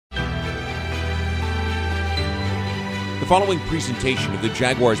following presentation of the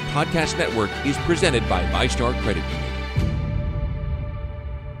Jaguars Podcast Network is presented by VyStar Credit Union.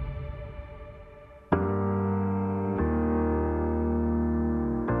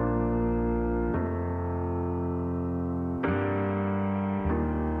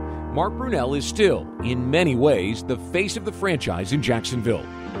 Mark Brunell is still, in many ways, the face of the franchise in Jacksonville,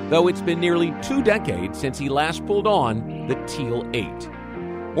 though it's been nearly 2 decades since he last pulled on the Teal 8.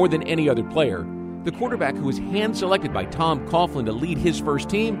 More than any other player, the quarterback who was hand-selected by Tom Coughlin to lead his first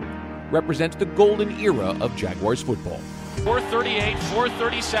team represents the golden era of Jaguars football. 438,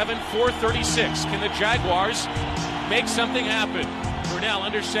 437, 436. Can the Jaguars make something happen? Brunell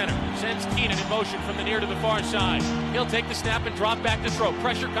under center, sends Keenan in motion from the near to the far side. He'll take the snap and drop back to throw.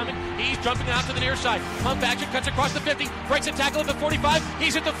 Pressure coming. He's jumping out to the near side. Pump action, cuts across the 50, breaks a tackle at the 45.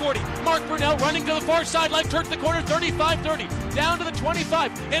 He's at the 40. Mark Brunell running to the far sideline, turns the corner, 35-30, down to the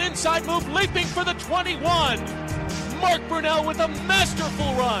 25. An inside move, leaping for the 21. Mark Brunell with a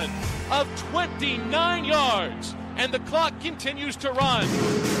masterful run of 29 yards. And the clock continues to run.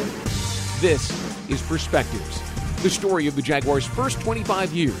 This is Perspectives, the story of the Jaguars' first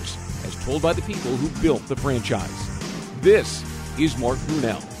 25 years, as told by the people who built the franchise. This is Mark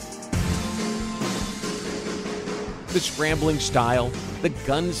Brunell. The scrambling style, the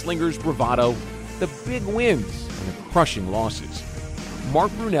gunslinger's bravado, the big wins and the crushing losses.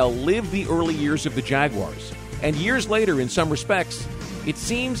 Mark Brunell lived the early years of the Jaguars, and years later, in some respects, it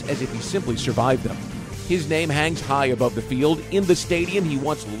seems as if he simply survived them. His name hangs high above the field in the stadium he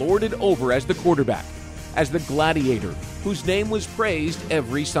once lorded over as the quarterback, as the gladiator whose name was praised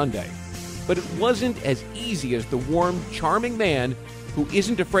every Sunday. But it wasn't as easy as the warm, charming man who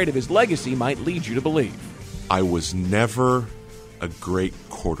isn't afraid of his legacy might lead you to believe. I was never a great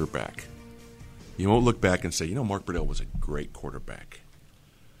quarterback. You won't look back and say, Mark Brunell was a great quarterback.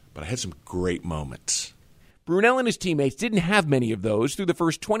 But I had some great moments. Brunell and his teammates didn't have many of those through the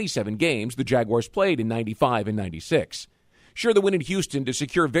first 27 games the Jaguars played in 95 and 96. Sure, the win in Houston to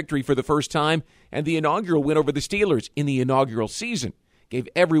secure victory for the first time and the inaugural win over the Steelers in the inaugural season gave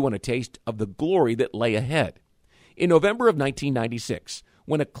everyone a taste of the glory that lay ahead. In November of 1996,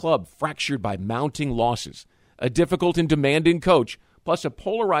 when a club fractured by mounting losses, a difficult and demanding coach, plus a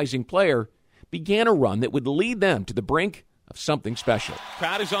polarizing player, began a run that would lead them to the brink of something special.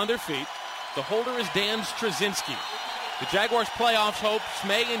 Crowd is on their feet. The holder is Dan Straczynski. The Jaguars' playoffs hopes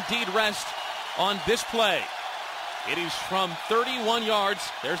may indeed rest on this play. It is from 31 yards.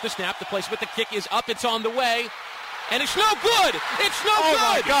 There's the snap. The placement, the kick is up. It's on the way. And it's no good. It's no good.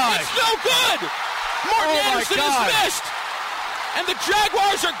 My God. It's no good. Morton Anderson is missed. And the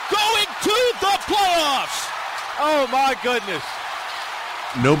Jaguars are going to the playoffs. Oh, my goodness.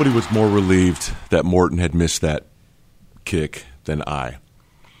 Nobody was more relieved that Morton had missed that kick than I.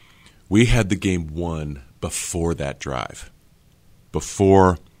 We had the game won before that drive.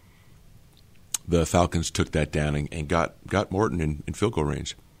 Before the Falcons took that down and got Morton in field goal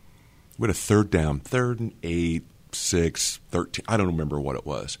range. We had a third down, 3rd and 8, 6, 13. I don't remember what it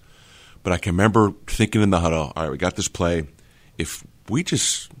was. But I can remember thinking in the huddle, all right, we got this play. If we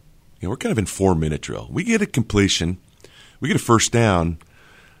just, we're kind of in 4-minute drill. We get a completion. We get a first down.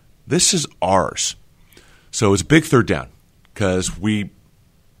 This is ours. So it was a big third down because we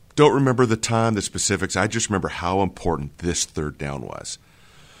don't remember the time, the specifics. I just remember how important this third down was.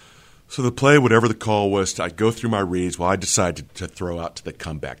 So the play, whatever the call was, I'd go through my reads. Well, I decided to throw out to the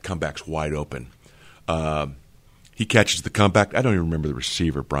comeback. Comeback's wide open. He catches the comeback. I don't even remember the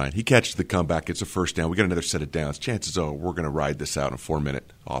receiver, Brian. He catches the comeback. It's a first down. We got another set of downs. Chances are we're going to ride this out in a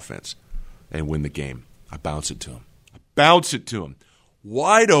 4-minute offense and win the game. I bounce it to him.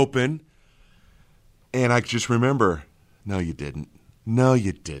 Wide open. And I just remember, no, you didn't.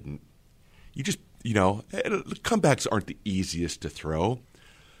 You just, comebacks aren't the easiest to throw.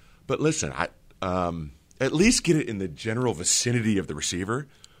 But listen, at least get it in the general vicinity of the receiver.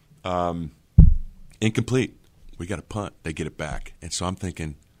 Incomplete. We got a punt. They get it back. And so I'm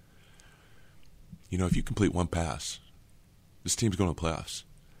thinking, if you complete one pass, this team's going to the playoffs.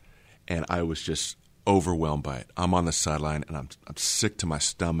 And I was just overwhelmed by it. I'm on the sideline, and I'm sick to my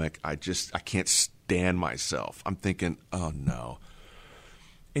stomach. I can't stand myself. I'm thinking, oh, no.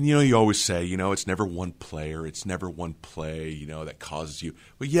 And, you always say, it's never one player. It's never one play, that causes you.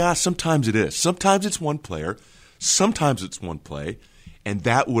 Well, yeah, sometimes it is. Sometimes it's one player. Sometimes it's one play. And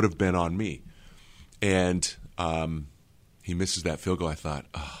that would have been on me. And he misses that field goal. I thought,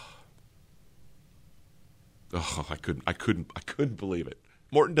 I couldn't believe it.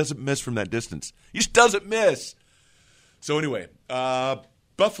 Morton doesn't miss from that distance. He just doesn't miss. So anyway,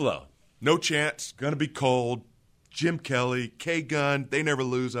 Buffalo, no chance. Going to be cold. Jim Kelly, K-Gun, they never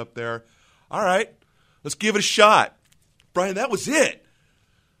lose up there. All right, let's give it a shot. Brian, that was it.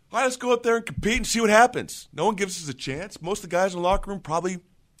 All right, let's go up there and compete and see what happens. No one gives us a chance. Most of the guys in the locker room probably,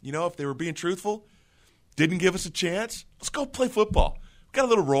 if they were being truthful, didn't give us a chance. Let's go play football. We've got a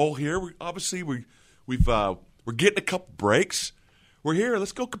little role here. We're getting a couple breaks. We're here.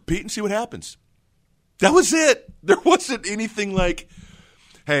 Let's go compete and see what happens. That was it. There wasn't anything like,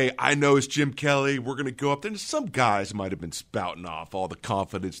 hey, I know it's Jim Kelly. We're going to go up there. And some guys might have been spouting off all the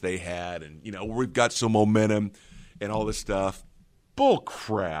confidence they had and, we've got some momentum and all this stuff. Bull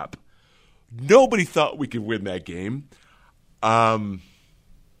crap. Nobody thought we could win that game. And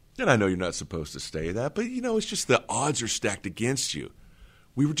I know you're not supposed to say that, but, it's just the odds are stacked against you.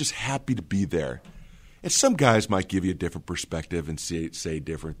 We were just happy to be there. And some guys might give you a different perspective and say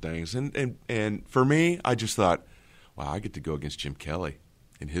different things. And for me, I just thought, wow, I get to go against Jim Kelly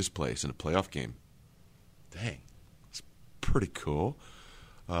in his place in a playoff game. Dang, it's pretty cool.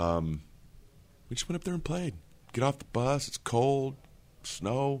 We just went up there and played. Get off the bus. It's cold,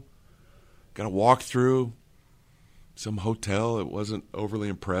 snow. Got to walk through some hotel. It wasn't overly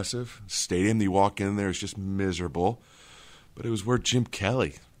impressive. Stadium, you walk in there, it's just miserable. But it was where Jim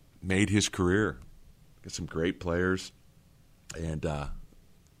Kelly made his career. Got some great players. And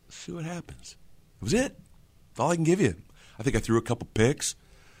see what happens. That was it. That's all I can give you. I think I threw a couple picks.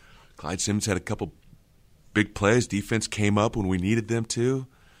 Clyde Simmons had a couple big plays. Defense came up when we needed them to.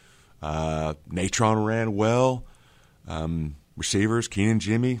 Natron ran well. Receivers, Keenan and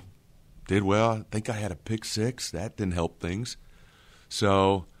Jimmy did well. I think I had a pick six. That didn't help things.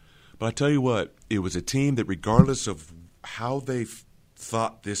 So, but I tell you what, it was a team that regardless of how they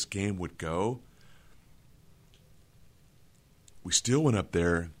thought this game would go, we still went up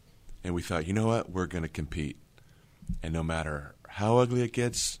there and we thought, you know what, we're going to compete. And no matter how ugly it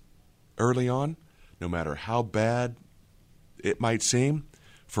gets early on, no matter how bad it might seem,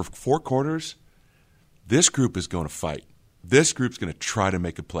 for 4 quarters, this group is going to fight. This group's going to try to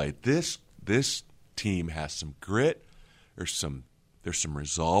make a play. This team has some grit. There's some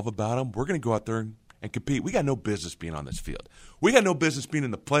resolve about them. We're going to go out there and compete. We got no business being on this field. We got no business being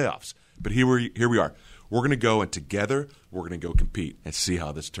in the playoffs. But here we are. We're going to go, and together we're going to go compete and see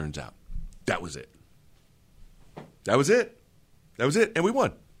how this turns out. That was it. That was it. And we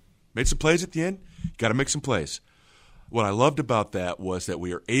won. Made some plays at the end. Got to make some plays. What I loved about that was that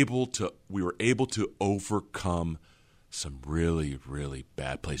we were able to overcome some really, really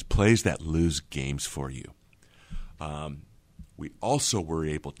bad plays that lose games for you. We also were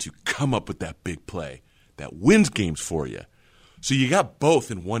able to come up with that big play that wins games for you. So you got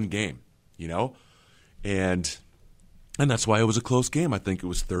both in one game, and that's why it was a close game. I think it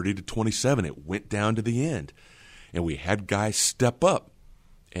was 30-27. It went down to the end, and we had guys step up.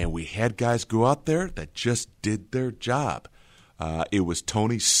 And we had guys go out there that just did their job. It was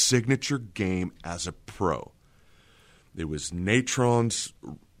Tony's signature game as a pro. It was Natron's,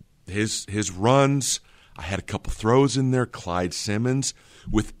 his runs. I had a couple throws in there, Clyde Simmons.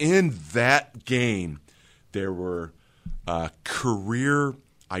 Within that game, there were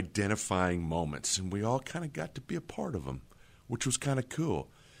career-identifying moments, and we all kind of got to be a part of them, which was kind of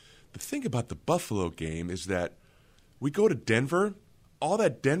cool. The thing about the Buffalo game is that we go to Denver. All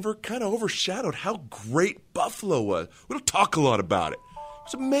that Denver kind of overshadowed how great Buffalo was. We don't talk a lot about it. It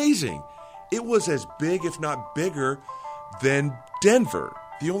was amazing. It was as big, if not bigger, than Denver.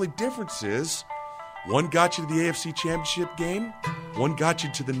 The only difference is one got you to the AFC Championship game, one got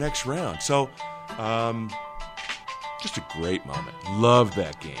you to the next round. So, just a great moment. Loved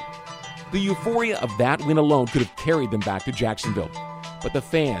that game. The euphoria of that win alone could have carried them back to Jacksonville. But the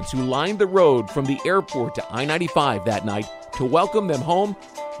fans who lined the road from the airport to I-95 that night to welcome them home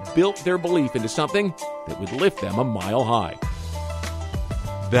built their belief into something that would lift them a mile high.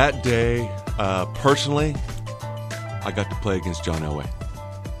 That day, personally, I got to play against John Elway.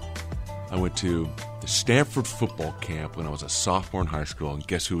 I went to the Stanford football camp when I was a sophomore in high school, and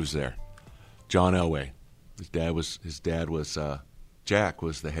guess who was there? John Elway. His dad was Jack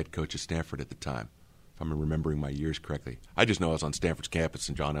was the head coach at Stanford at the time, if I'm remembering my years correctly. I just know I was on Stanford's campus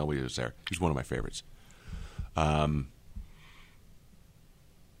and John Elway was there. He's one of my favorites.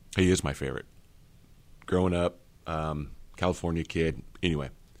 He is my favorite. Growing up, California kid. Anyway,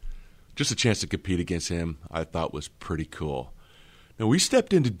 just a chance to compete against him I thought was pretty cool. Now, we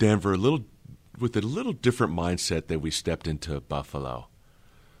stepped into Denver with a little different mindset than we stepped into Buffalo.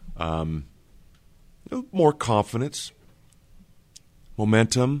 More confidence,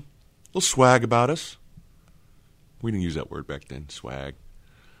 momentum, a little swag about us. We didn't use that word back then, swag.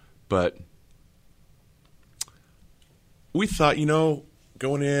 But we thought,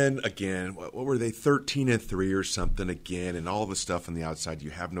 going in again, what were they, 13-3 or something again, and all the stuff on the outside,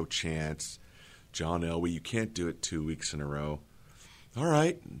 you have no chance. John Elway, you can't do it 2 weeks in a row. All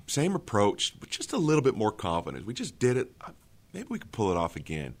right, same approach, but just a little bit more confidence. We just did it. Maybe we could pull it off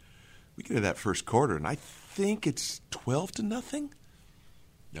again. We get into that first quarter, and I think it's 12-0.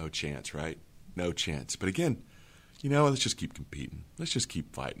 No chance, right? No chance. But again, let's just keep competing. Let's just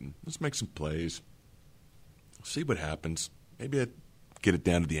keep fighting. Let's make some plays. See what happens. Maybe I get it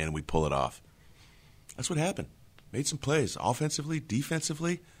down to the end and we pull it off. That's what happened. Made some plays, offensively,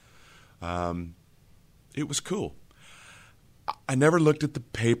 defensively. It was cool. I never looked at the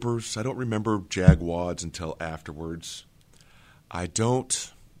papers. I don't remember Jaguars until afterwards. It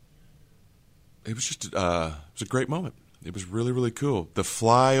was just it was a great moment. It was really, really cool. The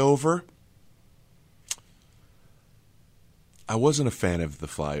flyover, I wasn't a fan of the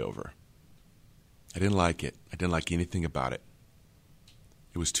flyover. I didn't like it. I didn't like anything about it.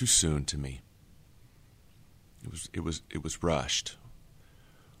 It was too soon to me. It was rushed.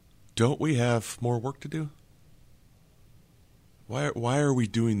 Don't we have more work to do? Why are we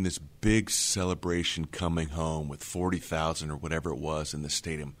doing this big celebration coming home with 40,000 or whatever it was in the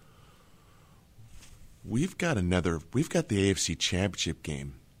stadium? We've got the AFC Championship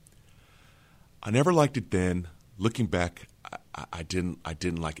game. I never liked it then. Looking back, I didn't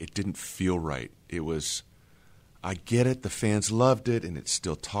like it. It didn't feel right. It was, I get it, the fans loved it and it's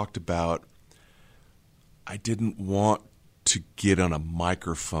still talked about. I didn't want to get on a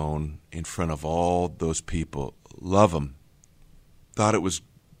microphone in front of all those people. Love them. Thought it was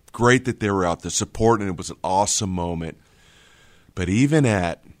great that they were out there supporting. It was an awesome moment. But even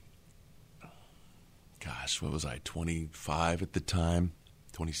at, what was I, 25 at the time?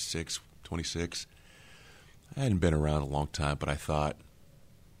 26. I hadn't been around a long time, but I thought,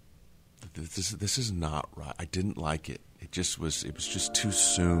 this is not right. I didn't like it. It was just too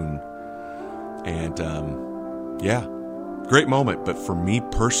soon. And, great moment. But for me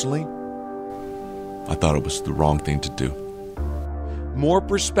personally, I thought it was the wrong thing to do. More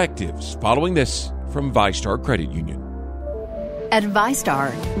perspectives following this from VyStar Credit Union. At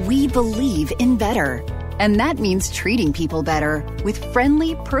VyStar, we believe in better. And that means treating people better with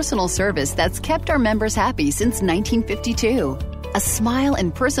friendly, personal service that's kept our members happy since 1952. A smile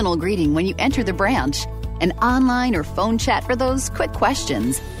and personal greeting when you enter the branch. An online or phone chat for those quick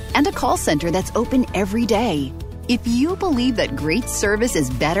questions. And a call center that's open every day. If you believe that great service is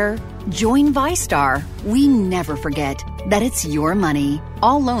better, join VyStar. We never forget that it's your money.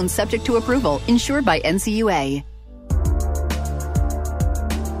 All loans subject to approval, insured by NCUA.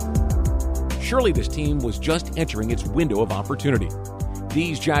 Surely this team was just entering its window of opportunity.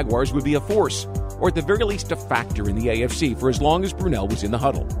 These Jaguars would be a force, or at the very least a factor in the AFC for as long as Brunell was in the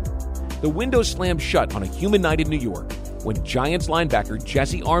huddle. The window slammed shut on a humid night in New York when Giants linebacker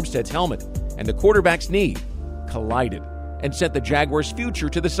Jesse Armstead's helmet and the quarterback's knee collided and sent the Jaguars' future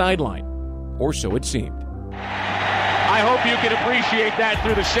to the sideline. Or so it seemed. I hope you can appreciate that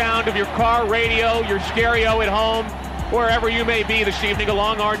through the sound of your car radio, your stereo at home, wherever you may be this evening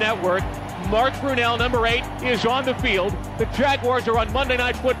along our network. Mark Brunell, number 8, is on the field. The Jaguars are on Monday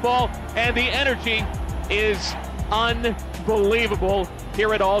Night Football, and the energy is unbelievable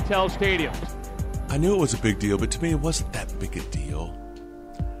here at Alltel Stadium. I knew it was a big deal, but to me it wasn't that big a deal.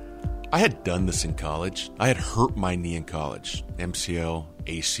 I had done this in college. I had hurt my knee in college. MCL,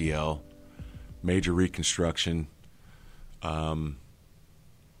 ACL, major reconstruction. So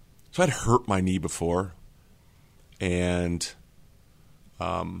I'd hurt my knee before, and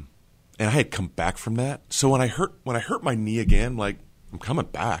I had come back from that. So when I hurt my knee again, like, I'm coming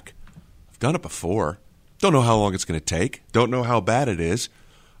back. I've done it before. Don't know how long it's going to take. Don't know how bad it is.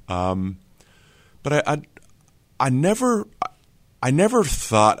 But I never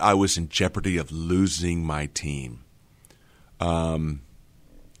thought I was in jeopardy of losing my team.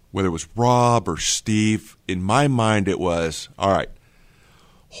 Whether it was Rob or Steve, in my mind it was, all right,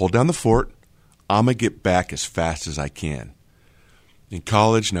 hold down the fort. I'm going to get back as fast as I can. In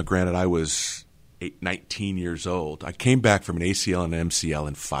college, now granted I was 19 years old, I came back from an ACL and an MCL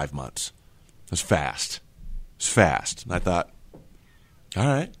in 5 months. It was fast. And I thought, all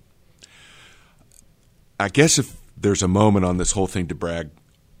right. I guess if there's a moment on this whole thing to brag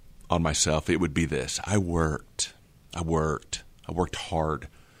on myself, it would be this. I worked hard.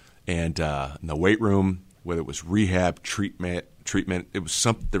 And in the weight room, whether it was rehab, treatment, there was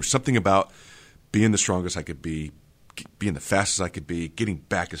something about being the strongest I could be, being the fastest I could be, getting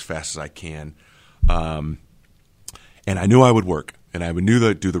back as fast as I can. And I knew I would work, and I knew that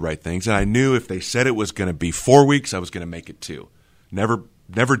I'd do the right things. And I knew if they said it was going to be 4 weeks, I was going to make it 2. Never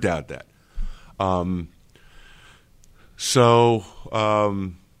doubted that. So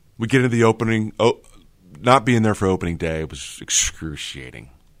we get into the opening. Not being there for opening day was excruciating.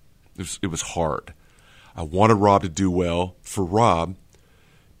 It It was hard. I wanted Rob to do well for Rob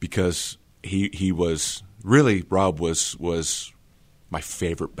because he was really, Rob was my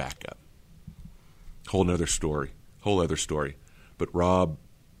favorite backup. Whole other story. But Rob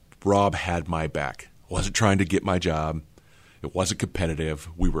had my back. Wasn't trying to get my job. It wasn't competitive.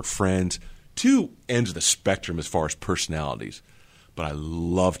 We were friends. Two ends of the spectrum as far as personalities. But I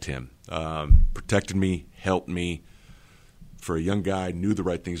loved him. Protected me, helped me. For a young guy, knew the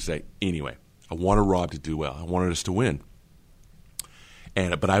right things to say. Anyway, I wanted Rob to do well. I wanted us to win.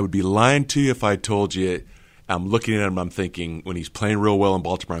 But I would be lying to you if I told you I'm looking at him, I'm thinking, when he's playing real well in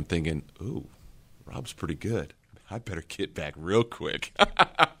Baltimore, I'm thinking, ooh, Rob's pretty good. I better get back real quick.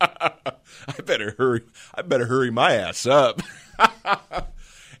 I better hurry my ass up.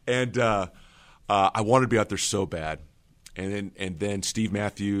 And I wanted to be out there so bad. And then Steve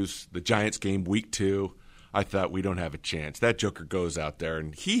Matthews, the Giants game, week 2, I thought we don't have a chance. That joker goes out there,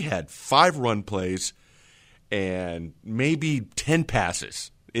 and he had 5 run plays and maybe 10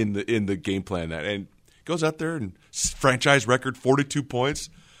 passes in the game plan. And goes out there and franchise record 42 points.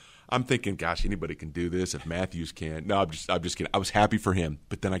 I'm thinking, gosh, anybody can do this if Matthews can. No, I'm just kidding. I was happy for him,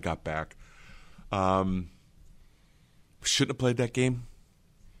 but then I got back. Shouldn't have played that game.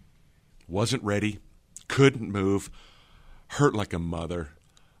 Wasn't ready. Couldn't move. Hurt like a mother.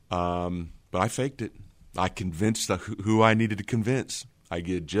 But I faked it. I convinced who I needed to convince. I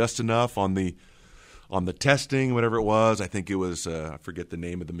did just enough on the testing, whatever it was. I think it was I forget the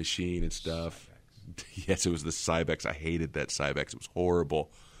name of the machine and stuff. Yes, it was the Cybex. I hated that Cybex. It was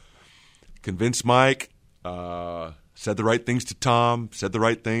horrible. Convinced Mike, said the right things to Tom, said the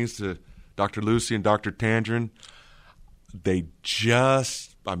right things to Dr. Lucy and Dr. Tandrin. They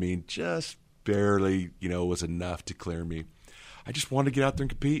just barely, was enough to clear me. I just wanted to get out there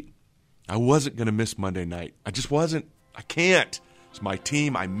and compete. I wasn't going to miss Monday night. I just wasn't. I can't. It's my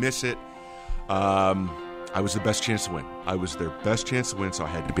team. I miss it. I was the best chance to win. I was their best chance to win, so I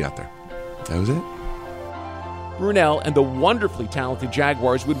had to be out there. That was it. Brunell and the wonderfully talented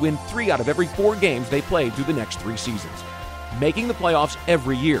Jaguars would win 3 out of every 4 games they played through the next 3 seasons, making the playoffs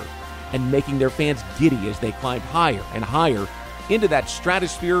every year and making their fans giddy as they climbed higher and higher into that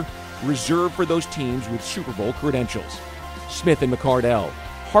stratosphere reserved for those teams with Super Bowl credentials. Smith and McCardell,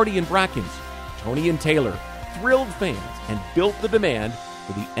 Hardy and Brackens, Tony and Taylor thrilled fans and built the demand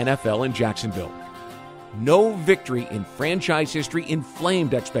for the NFL in Jacksonville. No victory in franchise history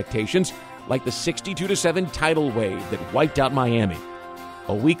inflamed expectations like the 62-7 tidal wave that wiped out Miami.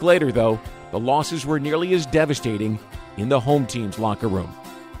 A week later, though, the losses were nearly as devastating in the home team's locker room.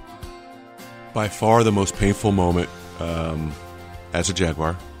 By far the most painful moment as a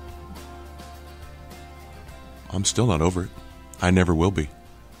Jaguar. I'm still not over it. I never will be.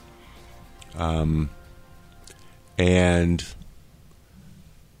 And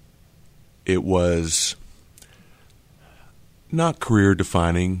it was not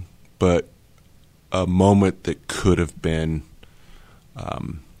career-defining, but a moment that could have been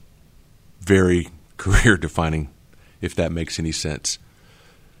very career-defining, if that makes any sense.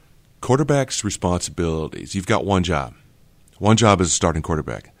 Quarterback's responsibilities. You've got one job. One job as a starting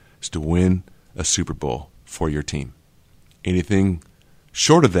quarterback is to win a Super Bowl for your team. Anything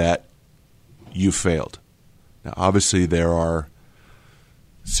short of that, you failed. Now, obviously, there are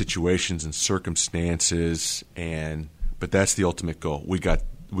situations and circumstances, but that's the ultimate goal. We got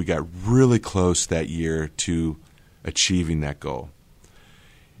really close that year to achieving that goal.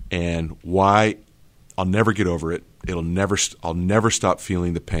 And why? I'll never get over it. I'll never stop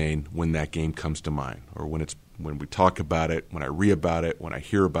feeling the pain when that game comes to mind, or when we talk about it, when I read about it, when I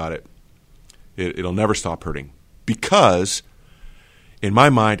hear about it. It'll never stop hurting, because in my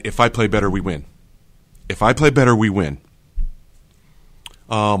mind, if I play better, we win. If I play better, we win.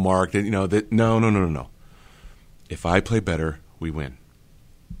 Oh, Mark, no. If I play better, we win.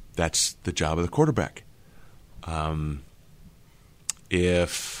 That's the job of the quarterback.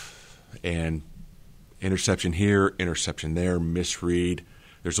 Interception here, interception there, misread.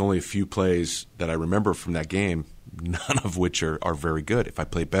 There's only a few plays that I remember from that game, none of which are very good. If I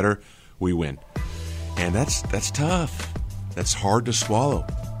play better, we win. And that's tough. That's hard to swallow.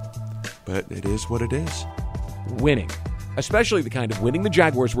 But it is what it is. Winning, especially the kind of winning the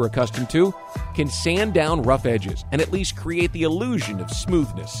Jaguars were accustomed to, can sand down rough edges and at least create the illusion of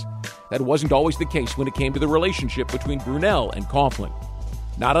smoothness. That wasn't always the case when it came to the relationship between Brunell and Coughlin.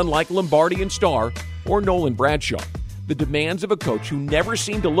 Not unlike Lombardi and Starr or Nolan Bradshaw, the demands of a coach who never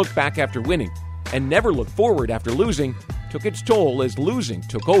seemed to look back after winning and never looked forward after losing took its toll as losing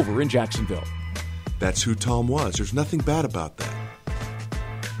took over in Jacksonville. That's who Tom was. There's nothing bad about that.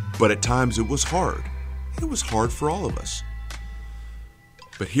 But at times it was hard. It was hard for all of us.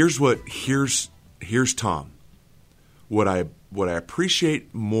 But here's Tom. What I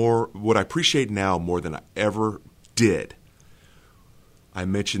appreciate now more than I ever did. I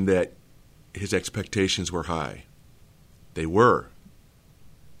mentioned that his expectations were high. They were.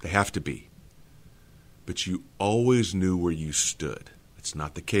 They have to be. But you always knew where you stood. It's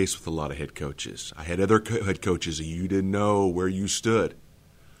not the case with a lot of head coaches. I had other head coaches that you didn't know where you stood.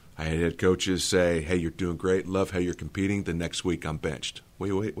 I had head coaches say, hey, you're doing great, love how you're competing. The next week I'm benched.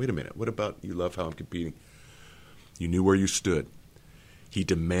 Wait a minute. What about you love how I'm competing? You knew where you stood. He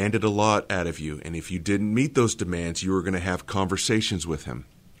demanded a lot out of you, and if you didn't meet those demands, you were going to have conversations with him.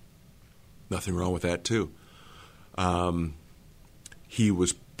 Nothing wrong with that, too. He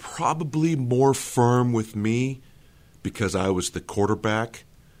was probably more firm with me because I was the quarterback,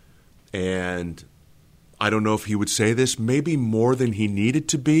 and I don't know if he would say this, maybe more than he needed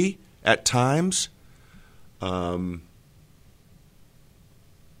to be at times.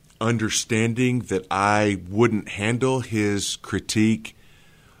 Understanding that I wouldn't handle his critique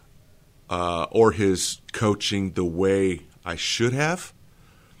or his coaching the way I should have.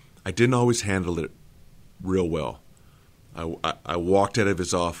 I didn't always handle it real well. I walked out of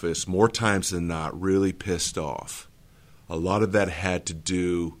his office more times than not really pissed off. A lot of that had to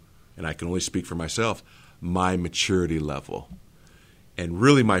do, and I can only speak for myself, my maturity level and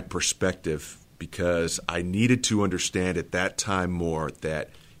really my perspective, because I needed to understand at that time more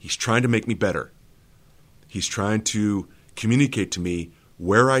that he's trying to make me better. He's trying to communicate to me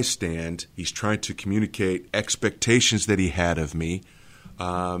where I stand. He's trying to communicate expectations that he had of me.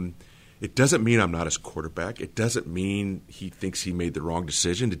 It doesn't mean I'm not his quarterback. It doesn't mean he thinks he made the wrong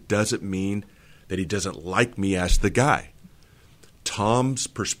decision. It doesn't mean that he doesn't like me as the guy. Tom's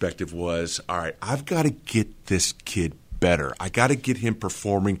perspective was, all right, I've got to get this kid better. I got to get him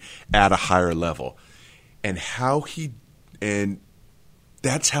performing at a higher level. And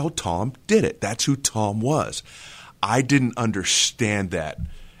that's how Tom did it. That's who Tom was. I didn't understand that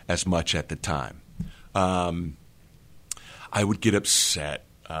as much at the time. I would get upset.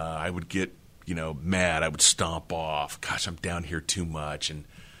 I would get, mad. I would stomp off. Gosh, I'm down here too much. And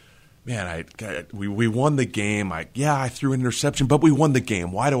man, we won the game. I threw an interception, but we won the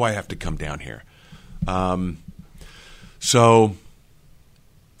game. Why do I have to come down here? But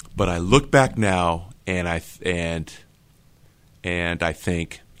I look back now, and I think,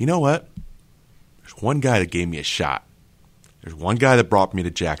 you know what? There's one guy that gave me a shot. There's one guy that brought me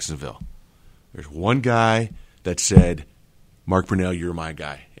to Jacksonville. There's one guy that said, Mark Brunell, you're my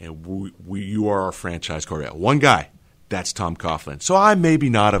guy, and you are our franchise quarterback. One guy. That's Tom Coughlin. So I maybe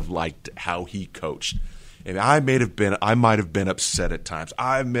not have liked how he coached. And I might have been upset at times.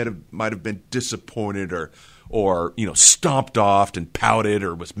 I might have been disappointed or stomped off and pouted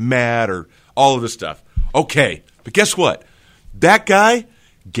or was mad or all of this stuff. Okay, but guess what? That guy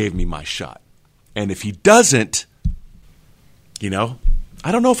gave me my shot. And if he doesn't, I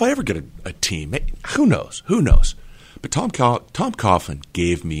don't know if I ever get a team. Who knows? But Tom Coughlin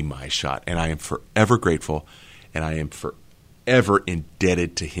gave me my shot, and I am forever grateful. And I am forever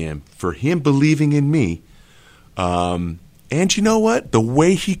indebted to him for him believing in me. And you know what? The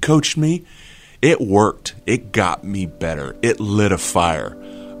way he coached me, it worked. It got me better. It lit a fire.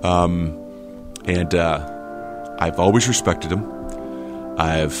 And I've always respected him.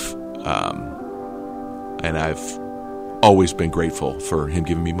 I've always been grateful for him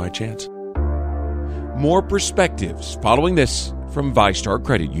giving me my chance. More perspectives following this from VyStar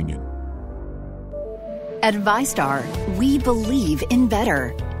Credit Union. At VyStar, we believe in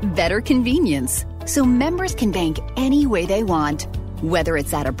better convenience, so members can bank any way they want, whether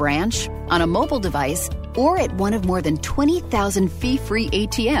it's at a branch, on a mobile device, or at one of more than 20,000 fee-free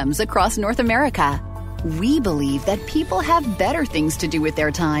ATMs across North America. We believe that people have better things to do with their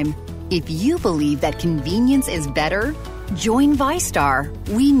time. If you believe that convenience is better, join VyStar.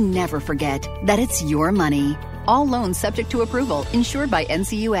 We never forget that it's your money. All loans subject to approval, insured by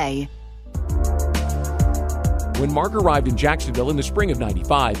NCUA. When Mark arrived in Jacksonville in the spring of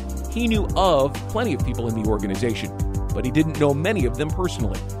 '95, he knew of plenty of people in the organization, but he didn't know many of them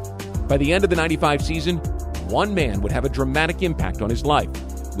personally. By the end of the '95 season, one man would have a dramatic impact on his life,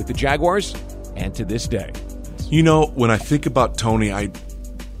 with the Jaguars and to this day. When I think about Tony,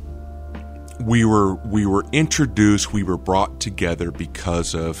 we were introduced, we were brought together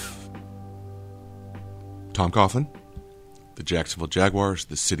because of Tom Coughlin, the Jacksonville Jaguars,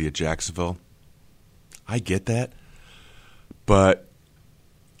 the city of Jacksonville. I get that, but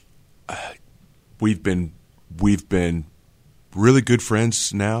we've been really good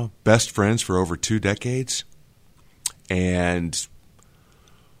friends now, best friends for over 2 decades, and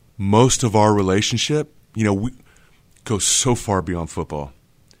most of our relationship, we go so far beyond football.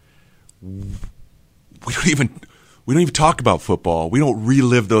 we don't even talk about football. We don't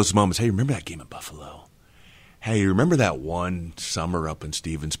relive those moments. Hey, remember that game in Buffalo? Hey, remember that one summer up in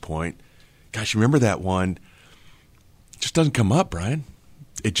Stevens Point? Gosh, remember that one? It just doesn't come up, Brian.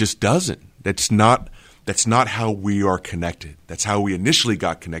 It just doesn't. That's not how we are connected. That's how we initially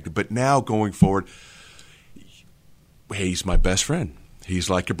got connected. But now going forward, hey, he's my best friend. He's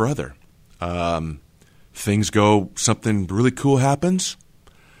like a brother. Things go, something really cool happens.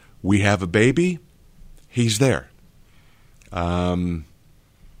 We have a baby. He's there.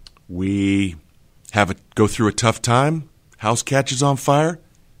 We go through a tough time. House catches on fire.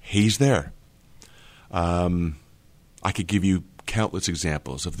 He's there. I could give you countless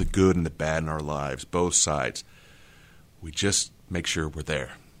examples of the good and the bad in our lives, both sides. We just make sure we're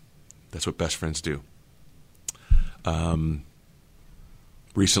there. That's what best friends do.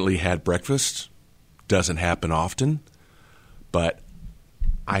 Recently had breakfast. Doesn't happen often, but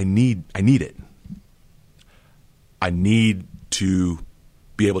I need it. I need to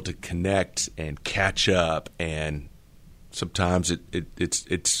be able to connect and catch up, and sometimes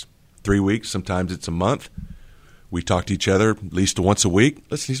it's 3 weeks, sometimes it's a month. We talk to each other at least once a week.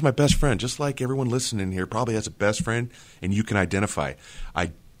 Listen, he's my best friend, just like everyone listening here probably has a best friend, and you can identify.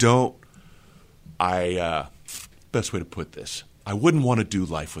 Best way to put this, I wouldn't want to do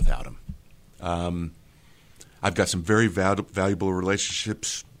life without him. I've got some very valuable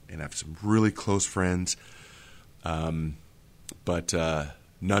relationships, and I have some really close friends, but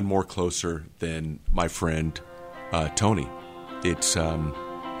none more closer than my friend Tony. It's,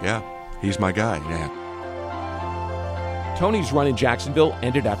 he's my guy, yeah. Tony's run in Jacksonville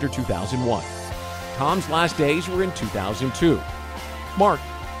ended after 2001. Tom's last days were in 2002. Mark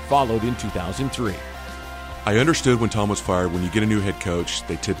followed in 2003. I understood when Tom was fired, when you get a new head coach,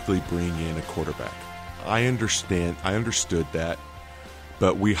 they typically bring in a quarterback. I understood that,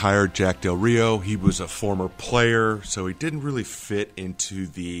 but we hired Jack Del Rio. He was a former player, so he didn't really fit into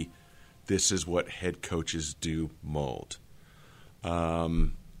the this is what head coaches do mold. I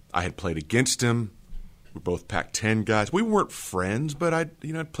had played against him. We're both Pac-10 guys. We weren't friends, but I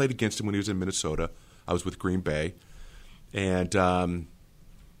played against him when he was in Minnesota. I was with Green Bay. And in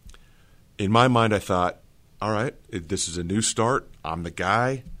my mind, I thought, all right, this is a new start. I'm the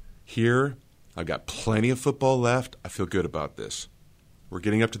guy here. I've got plenty of football left. I feel good about this. We're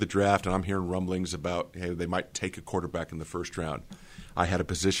getting up to the draft, and I'm hearing rumblings about, hey, they might take a quarterback in the first round. I had a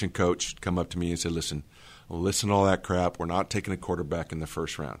position coach come up to me and say, listen to all that crap. We're not taking a quarterback in the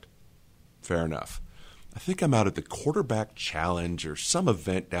first round. Fair enough. I think I'm out at the Quarterback Challenge or some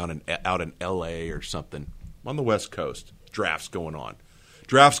event out in L.A. or something on the West Coast. Drafts going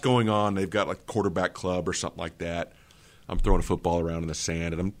on. They've got like quarterback club or something like that. I'm throwing a football around in the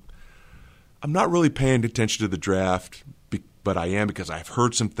sand, and I'm not really paying attention to the draft, but I am because I've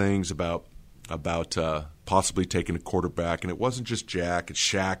heard some things about possibly taking a quarterback, and it wasn't just Jack.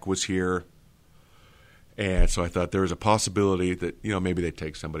 Shaq was here, and so I thought there was a possibility that maybe they'd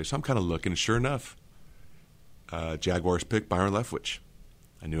take somebody. So I'm kind of looking, and sure enough, Jaguars picked Byron Leftwich.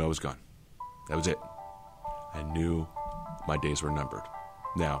 I knew I was gone. That was it. I knew my days were numbered.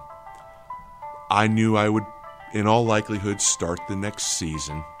 Now, I knew I would, in all likelihood, start the next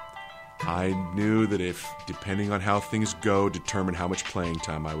season. I knew that depending on how things go, determine how much playing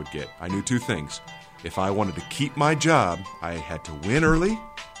time I would get. I knew two things. If I wanted to keep my job, I had to win early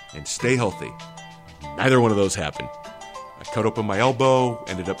and stay healthy. Neither one of those happened. I cut open my elbow,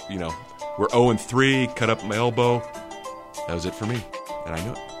 ended up, we're 0-3, cut up my elbow. That was it for me, and I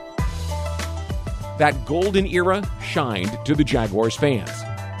knew it. That golden era shined to the Jaguars fans,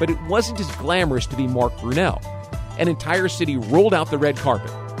 but it wasn't as glamorous to be Mark Brunell. An entire city rolled out the red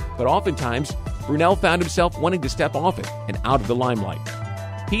carpet, but oftentimes, Brunell found himself wanting to step off it and out of the limelight.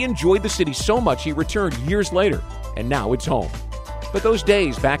 He enjoyed the city so much he returned years later, and now it's home. But those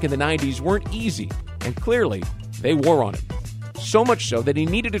days back in the 90s weren't easy, and clearly, they wore on him. So much so that he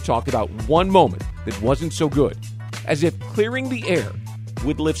needed to talk about one moment that wasn't so good, as if clearing the air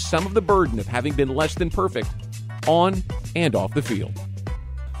would lift some of the burden of having been less than perfect on and off the field.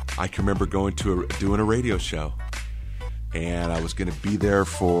 I can remember doing a radio show, and I was going to be there I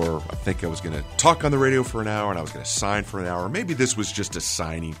think I was going to talk on the radio for an hour, and I was going to sign for an hour. Maybe this was just a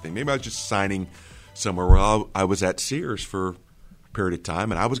signing thing. Maybe I was just signing somewhere where I was at Sears for a period of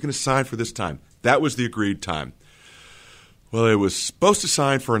time, and I was going to sign for this time. That was the agreed time. Well, it was supposed to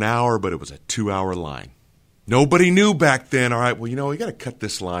sign for an hour, but it was a 2-hour line. Nobody knew back then, all right, well, we got to cut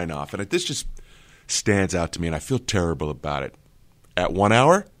this line off. And this just stands out to me, and I feel terrible about it. At 1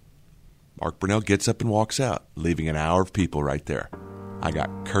 hour, Mark Brunell gets up and walks out, leaving an hour of people right there. I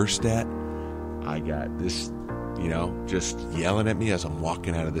got cursed at. I got this, just yelling at me as I'm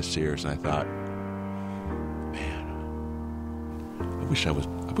walking out of the Sears. And I thought, man,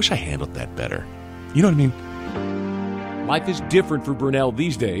 I wish I handled that better. You know what I mean? Life is different for Brunell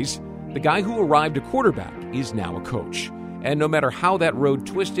these days. The guy who arrived a quarterback is now a coach. And no matter how that road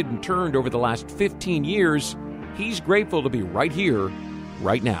twisted and turned over the last 15 years, he's grateful to be right here,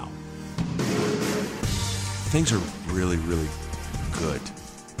 right now. Things are really, really good.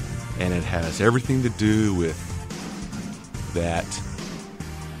 And it has everything to do with that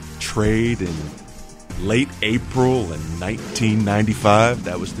trade in late April in 1995.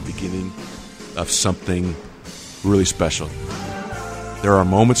 That was the beginning of something really special. There are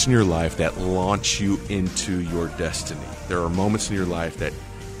moments in your life that launch you into your destiny. There are moments in your life that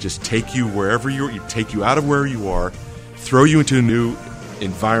just take you wherever you take you out of where you are, throw you into a new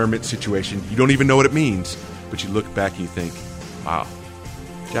environment, situation. You don't even know what it means, but you look back and you think, wow,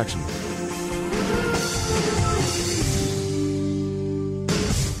 Jackson